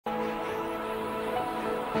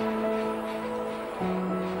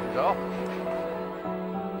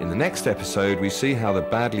In the next episode, we see how the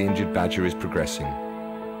badly injured badger is progressing.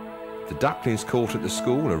 The ducklings caught at the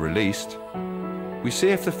school are released. We see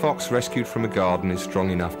if the fox rescued from a garden is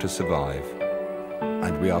strong enough to survive.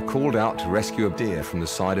 And we are called out to rescue a deer from the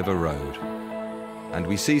side of a road. And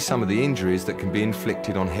we see some of the injuries that can be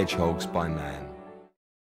inflicted on hedgehogs by man.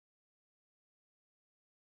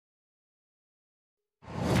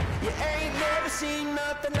 You ain't never seen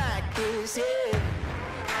nothing like this, yeah.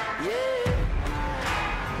 Yeah.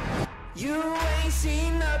 You ain't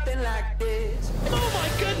seen nothing like this. Oh my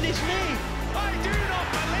goodness me! I do not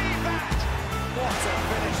believe that! What a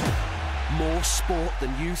finish! More sport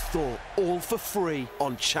than you thought, all for free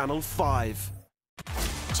on Channel 5.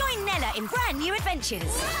 Join Nella in brand new adventures.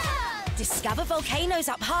 Whoa! Discover volcanoes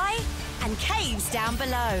up high and caves down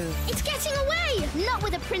below. It's getting away! Not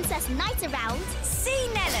with a Princess Knight around. See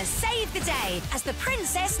Nella save the day as the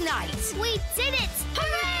Princess Knight. We did it!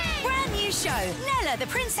 Hooray! Brand new show, Nella the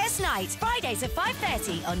Princess Knight. Fridays at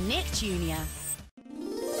 5:30 on Nick Jr.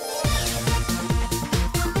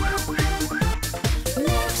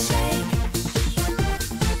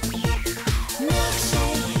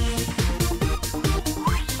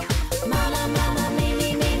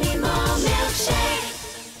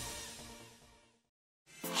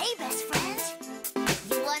 Hey, best friend.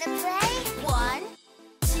 You wanna play? 1,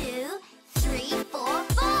 2, 3, 4,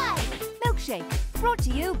 5. Milkshake, brought to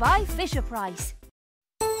you by Fisher Price.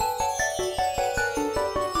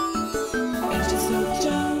 Angels of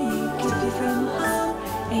Jarm will keep you from harm.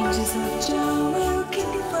 Angels of Jarm will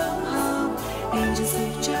keep you from harm. Angels of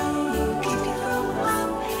Jarm will keep you from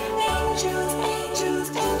harm. Angels, angels,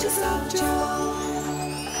 angels of Jarm.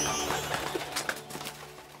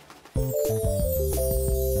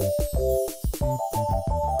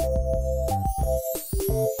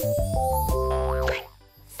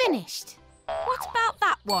 Finished. What about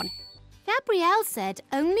that one? Gabrielle said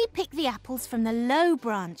only pick the apples from the low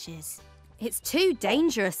branches. It's too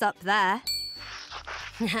dangerous up there.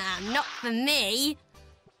 Not for me.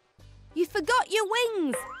 You forgot your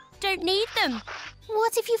wings. Don't need them.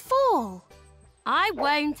 What if you fall? I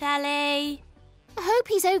won't, Ellie. I hope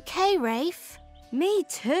he's okay, Rafe. Me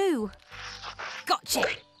too. Gotcha.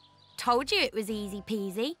 Told you it was easy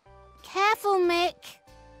peasy. Careful, Mick.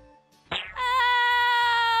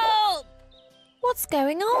 Help! What's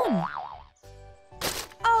going on?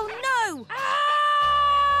 Oh no!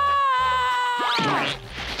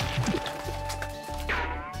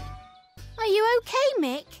 Are you okay,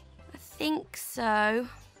 Mick? I think so.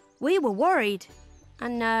 We were worried. I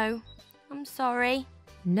know. I'm sorry.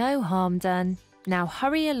 No harm done. Now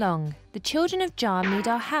hurry along. The children of Jarm need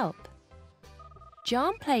our help.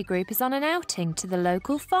 Jarm Playgroup is on an outing to the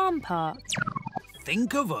local farm park.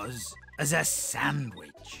 Think of us as a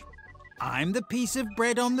sandwich. I'm the piece of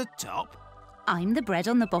bread on the top, I'm the bread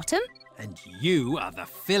on the bottom. and you are the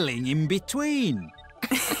filling in between.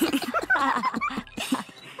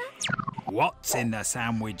 What's in the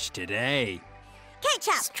sandwich today?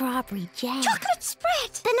 Ketchup. Strawberry jam. Chocolate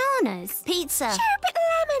spread. Bananas. Pizza. Sherbet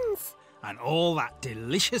lemons. And all that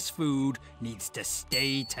delicious food needs to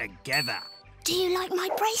stay together. Do you like my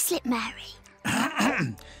bracelet, Mary?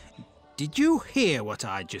 Did you hear what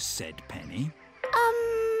I just said, Penny?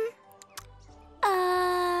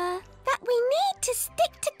 That we need to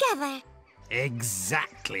stick together.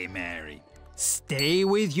 Exactly, Mary. Stay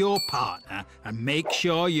with your partner and make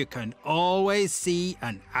sure you can always see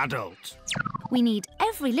an adult. We need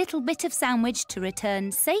every little bit of sandwich to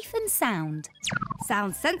return safe and sound.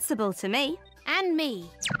 Sounds sensible to me. And me.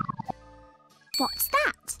 What's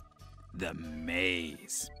that? The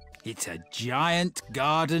maze. It's a giant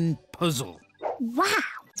garden puzzle. Wow.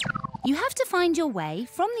 You have to find your way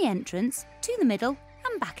from the entrance to the middle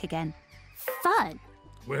and back again. Fun.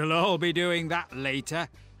 We'll all be doing that later,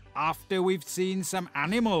 after we've seen some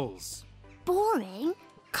animals. Boring.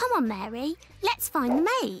 Come on, Mary. Let's find the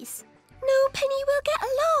maze. No, Penny will get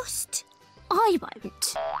lost. I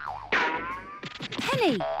won't.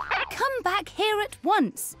 Penny, come back here at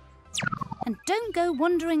once. And don't go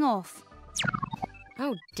wandering off.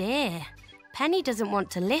 Oh dear. Penny doesn't want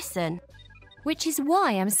to listen. Which is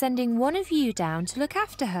why I'm sending one of you down to look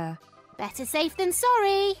after her. Better safe than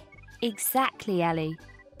sorry. Exactly, Ellie.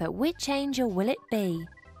 But which angel will it be?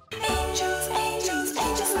 Angels, angels,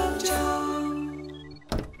 angels of Jarm.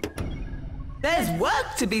 There's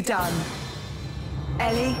work to be done.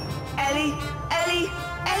 Ellie, Ellie, Ellie,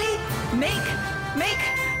 Ellie, Mick,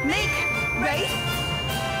 Rafe.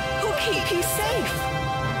 Who'll keep you safe?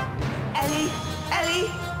 Ellie,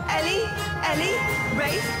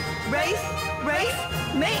 Rafe,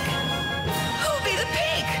 Mick. Who'll be the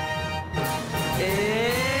pig?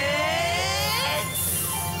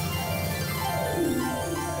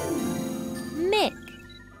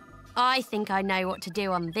 I think I know what to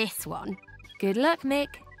do on this one. Good luck, Mick.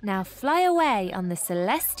 Now fly away on the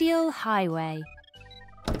celestial highway.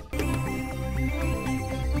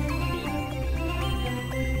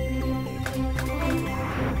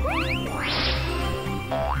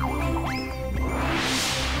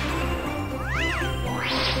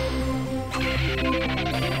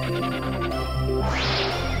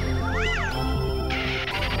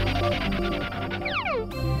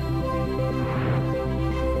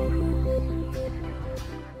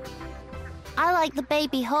 I like the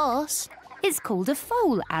baby horse. It's called a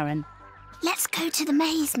foal, Aaron. Let's go to the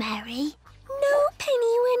maze, Mary. No,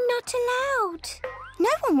 Penny, we're not allowed. No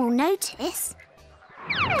one will notice.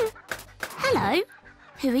 Hello,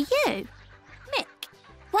 who are you? Mick.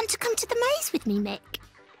 Want to come to the maze with me, Mick?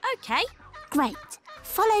 OK. Great,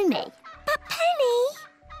 follow me. But Penny!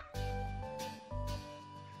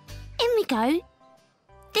 In we go.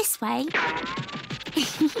 This way.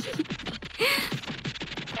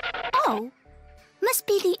 Oh, must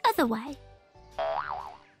be the other way.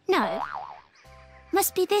 No,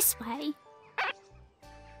 must be this way.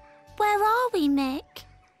 Where are we, Mick?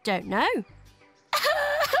 Don't know.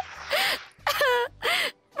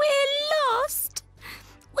 We're lost.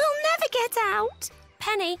 We'll never get out.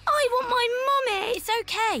 Penny. I want my mummy. It's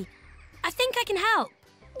OK. I think I can help.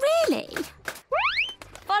 Really?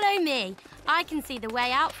 Follow me. I can see the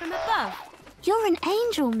way out from above. You're an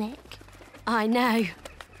angel, Mick. I know.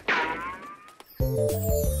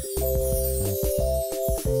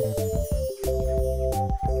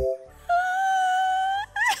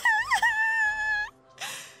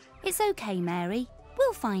 It's OK, Mary.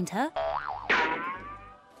 We'll find her.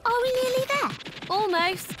 Are we nearly there?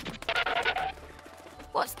 Almost.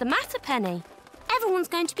 What's the matter, Penny? Everyone's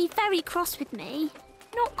going to be very cross with me.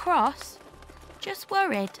 Not cross, just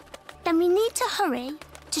worried. Then we need to hurry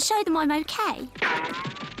to show them I'm OK.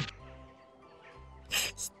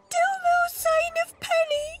 Still no sign of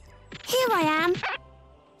Penny. Here I am.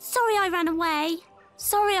 Sorry I ran away.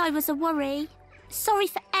 Sorry I was a worry. Sorry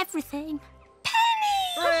for everything.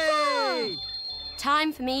 Penny! Hooray!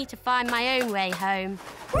 Time for me to find my own way home.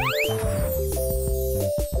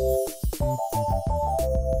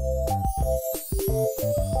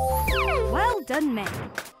 Well done, Mick.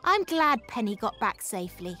 I'm glad Penny got back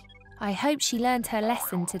safely. I hope she learned her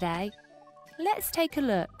lesson today. Let's take a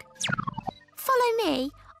look. Follow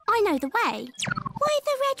me. I know the way. Why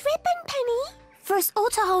the red ribbon, Penny? For us all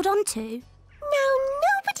to hold on to. Now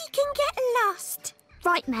nobody can get lost.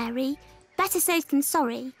 Right, Mary. Better safe than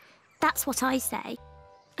sorry. That's what I say.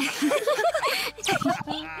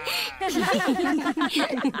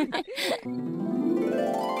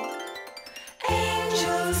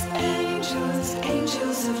 Angels, angels,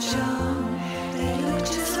 angels of Jarm. They look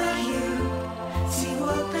just like you. See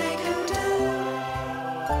what they can do.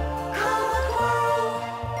 Calm a quarrel,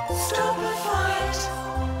 stop a fight.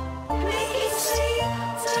 Make it sleep,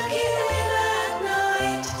 tuck it in at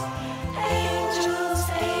night. Angels,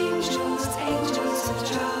 angels, angels of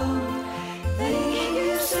Jarm. They keep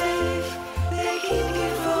you safe, they keep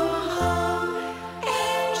you from harm.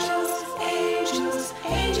 Angels, angels,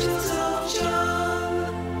 angels of Jarm.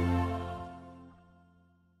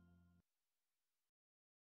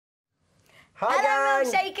 Hello,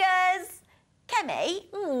 milkshakers! Kemi,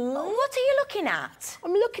 what are you looking at?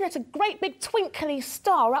 I'm looking at a great big twinkly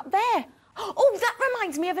star up there. Oh, that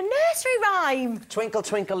reminds me of a nursery rhyme. Twinkle,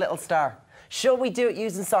 twinkle, little star. Shall we do it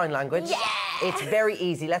using sign language? Yeah! It's very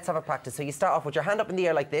easy. Let's have a practice. So you start off with your hand up in the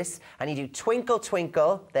air like this, and you do twinkle,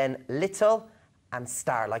 twinkle, then little, and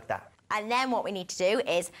star like that. And then what we need to do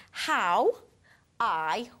is how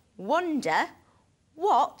I wonder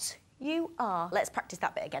what you are. Let's practice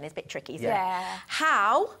that bit again. It's a bit tricky, isn't it?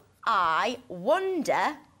 How I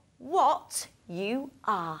wonder what you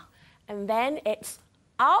are. And then it's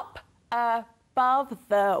up above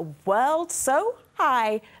the world so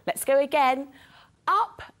high. Let's go again.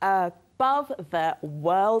 Up above the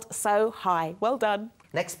world so high. Well done.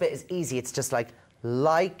 Next bit is easy. It's just like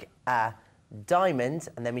a diamond,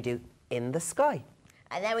 and then we do in the sky.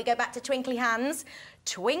 And then we go back to twinkly hands.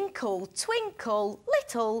 Twinkle, twinkle,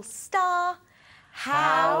 little star.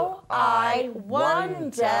 How I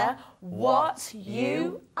wonder what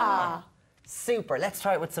you are. Super. Let's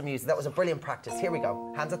try it with some music. That was a brilliant practice. Here we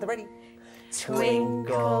go. Hands at the ready.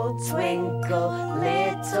 Twinkle, twinkle,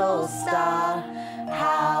 little star.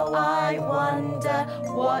 How I wonder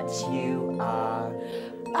what you are.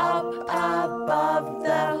 Up above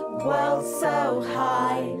the world so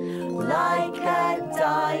high, like a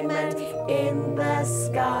diamond in the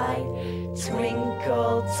sky.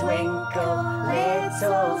 Twinkle, twinkle,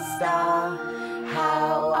 little star.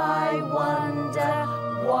 How I wonder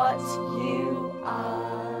what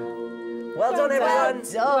done, everyone.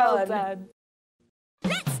 Well done.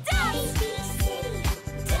 Let's dance!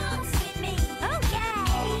 Dance with me. Oh, yeah!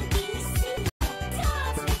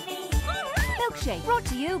 Dance with me. All right. Milkshake brought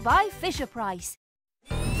to you by Fisher Price.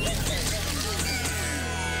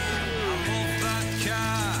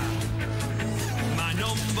 My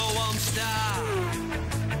 #1 star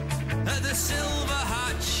at the silver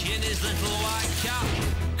hatch in his little white cap.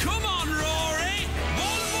 Come on, Rory,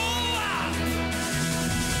 one more lap.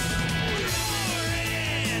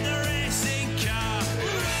 Rory, the racing car.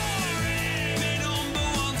 Rory, my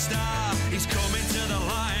 #1 star. He's coming to the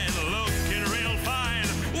line, looking real fine.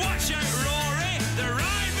 Watch out, Rory, the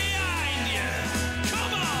ride behind you.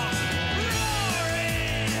 Come on,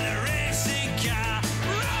 Rory, the racing car.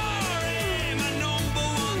 Rory, my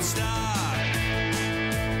 #1 star.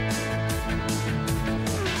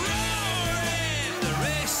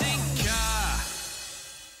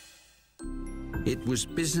 It was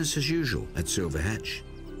business as usual at Silver Hatch.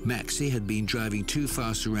 Maxie had been driving too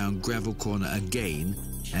fast around Gravel Corner again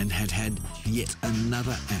and had had yet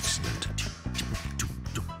another accident.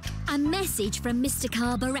 A message from Mr.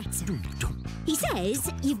 Carburettor. He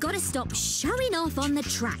says you've got to stop showing off on the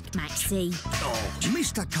track, Maxie. Oh,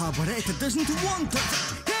 Mr. Carburettor doesn't want it.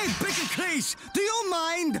 Hey, Bigger Chris, do you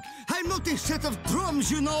mind? I'm not a set of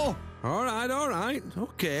drums, you know. All right.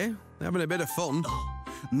 Okay. Having a bit of fun.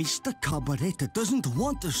 Mr. Carburettor doesn't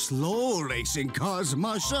want the slow racing cars,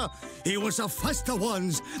 Marsha. He wants the faster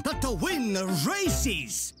ones that to win the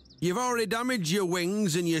races. You've already damaged your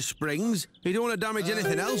wings and your springs. You don't want to damage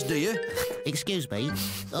anything else, do you? Excuse me.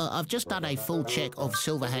 I've just done a full check of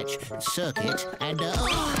Silver Hatch circuit and... Oh,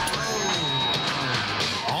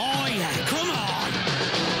 yeah, come on!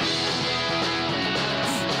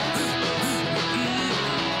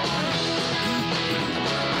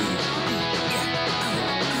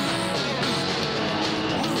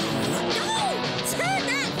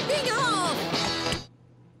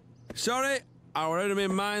 Sorry, I were out of my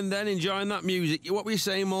mind then, enjoying that music. What were you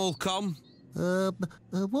saying, Malcolm?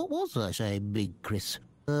 What was I saying, Big Chris?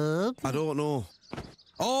 I don't know.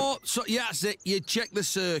 Oh, so yeah, that's it. You've checked the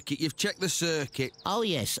circuit. Oh,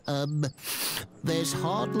 yes. There's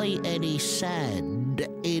hardly any sand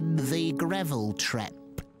in the gravel trap.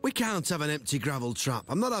 We can't have an empty gravel trap.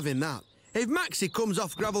 I'm not having that. If Maxie comes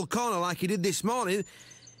off Gravel Corner like he did this morning,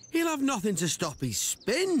 he'll have nothing to stop his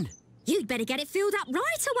spin. You'd better get it filled up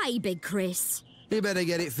right away, Big Chris. You better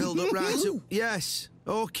get it filled up right away. Yes,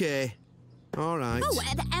 OK. All right. Oh,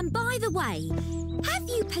 and by the way, have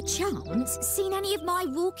you perchance seen any of my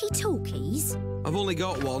walkie-talkies? I've only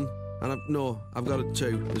got one, and I've got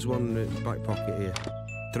 2. There's one in the back pocket here.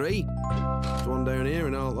 3? There's one down here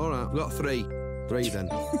and all right, I've got 3. 3 then.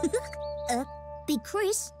 Big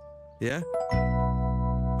Chris? Yeah?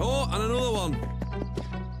 Oh, and another one.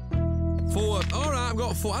 4. All right, I've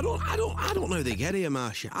got 4. I don't know how they get here,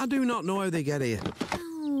 Marcia. I do not know how they get here.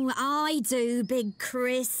 Oh, I do, Big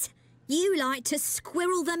Chris. You like to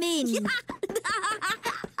squirrel them in.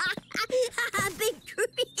 Big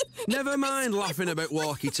Chris. Never mind laughing about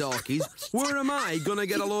walkie-talkies. Where am I going to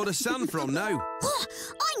get a load of sand from now? Oh,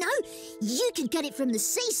 I know. You could get it from the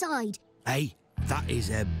seaside. Hey, that is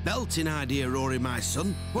a belting idea, Rory, my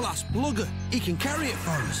son. Well, ask Blugger. He can carry it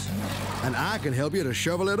for us. And I can help you to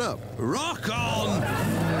shovel it up. Rock on!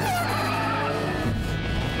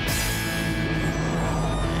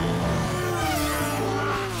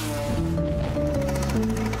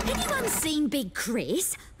 Anyone seen Big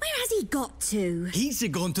Chris? Where has he got to? He's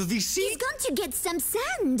gone to the sea. He's gone to get some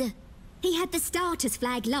sand. He had the starter's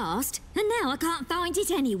flag last, and now I can't find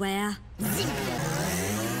it anywhere.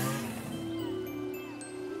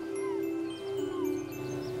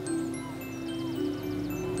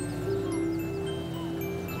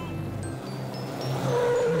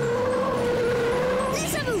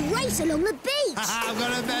 Along the beach. I've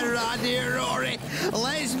got a better idea, Rory.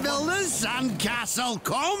 Let's build a sandcastle.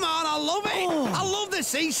 Come on, I love it. Oh. I love the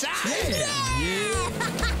seaside. Yeah.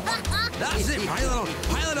 That's it. Pile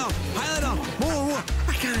it on. More.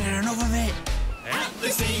 I can't get enough of it. At the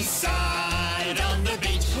seaside on the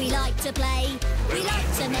beach, we like to play. We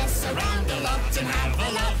like to mess around a lot and have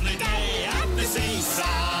a lovely day. At the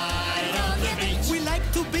seaside on the beach, we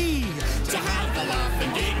like to be. To have a laugh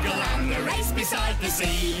and giggle and a race beside the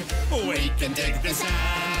sea. We can dig the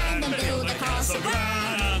sand and build a castle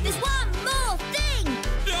grand. There's one more thing.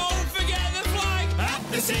 Don't forget the flag. At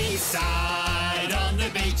the seaside on the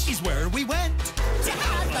beach is where we went. To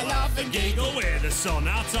have a laugh and giggle with the sun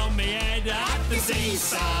out on me head. At the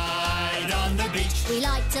seaside on the beach, we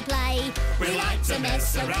like to play. We like to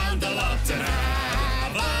mess around a lot and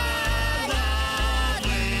have a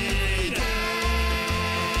lovely day.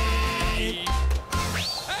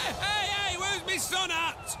 sun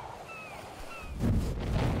hat!